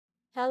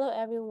Hello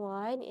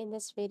everyone, in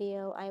this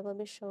video I will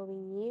be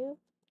showing you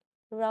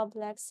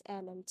Roblox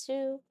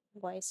MM2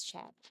 voice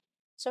chat.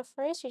 So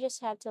first you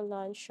just have to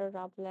launch your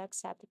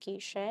Roblox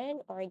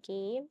application or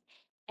game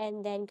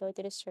and then go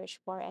to the search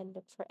bar and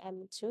look for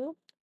M2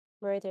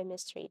 Murder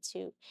Mystery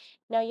 2.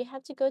 Now you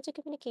have to go to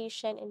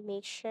communication and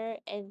make sure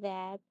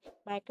that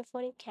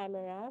microphone and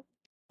camera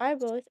are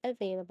both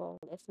available.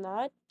 If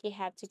not, you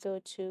have to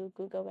go to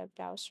Google web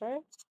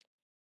browser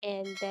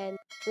and then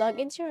log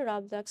into your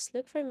Roblox,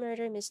 look for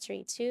Murder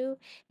Mystery 2,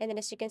 and then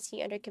as you can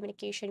see under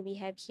communication, we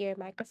have here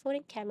microphone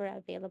and camera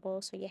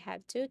available, so you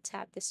have to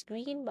tap this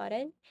green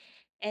button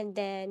and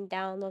then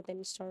download and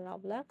install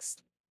Roblox.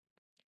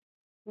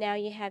 Now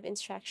you have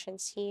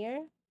instructions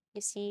here.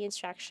 You see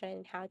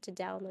instruction how to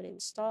download and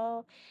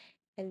install,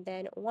 and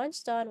then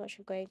once done, what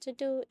you're going to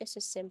do is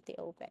to simply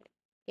open.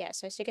 Yeah,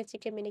 so as you can see,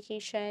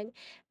 communication,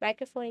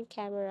 microphone and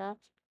camera,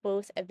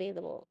 both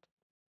available.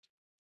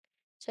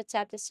 So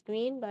tap this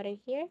green button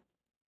here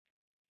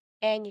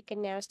and you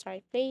can now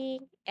start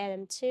playing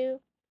MM2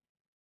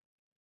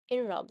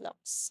 in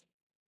Roblox.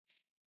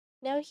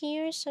 Now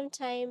here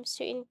sometimes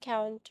you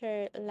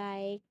encounter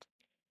like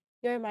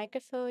your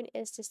microphone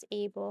is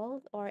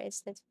disabled or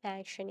it's not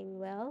functioning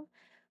well.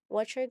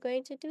 What you're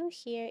going to do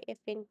here if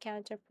you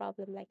encounter a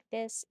problem like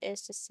this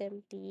is to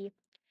simply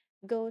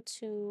go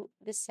to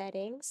the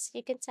settings.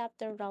 You can tap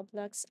the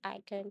Roblox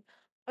icon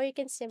or you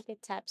can simply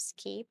tap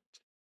escape.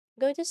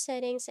 Go to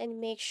settings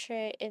and make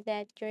sure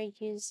that you're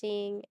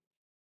using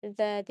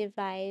the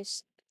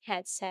device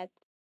headset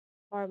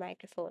or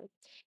microphone.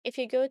 If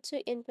you go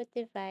to input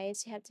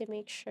device, you have to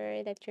make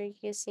sure that you're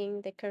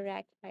using the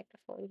correct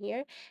microphone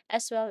here,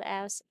 as well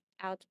as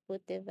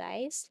output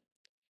device,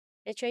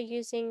 that you're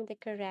using the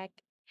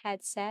correct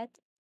headset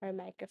or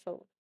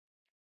microphone.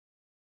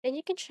 Then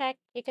you can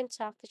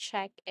talk to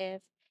check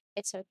if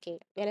it's okay.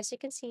 And as you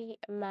can see,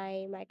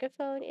 my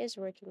microphone is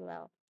working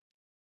well.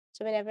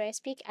 So whenever I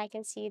speak, I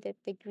can see that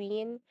the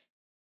green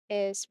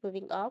is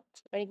moving up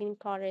or the green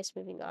color is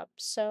moving up.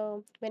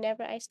 So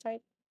whenever I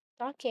start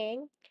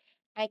talking,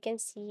 I can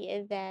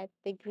see that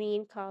the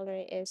green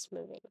color is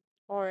moving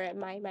or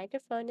my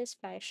microphone is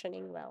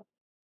functioning well.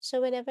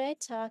 So whenever I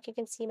talk, you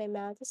can see my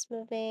mouth is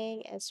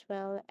moving as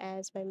well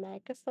as my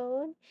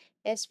microphone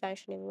is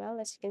functioning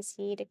well. As you can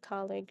see, the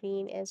color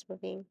green is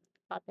moving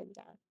up and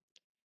down.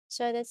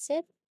 So that's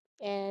it.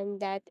 And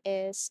that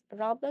is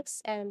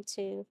Roblox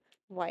M2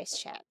 voice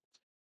chat.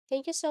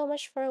 Thank you so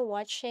much for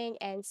watching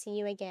and see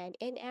you again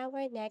in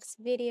our next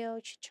video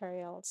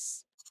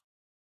tutorials.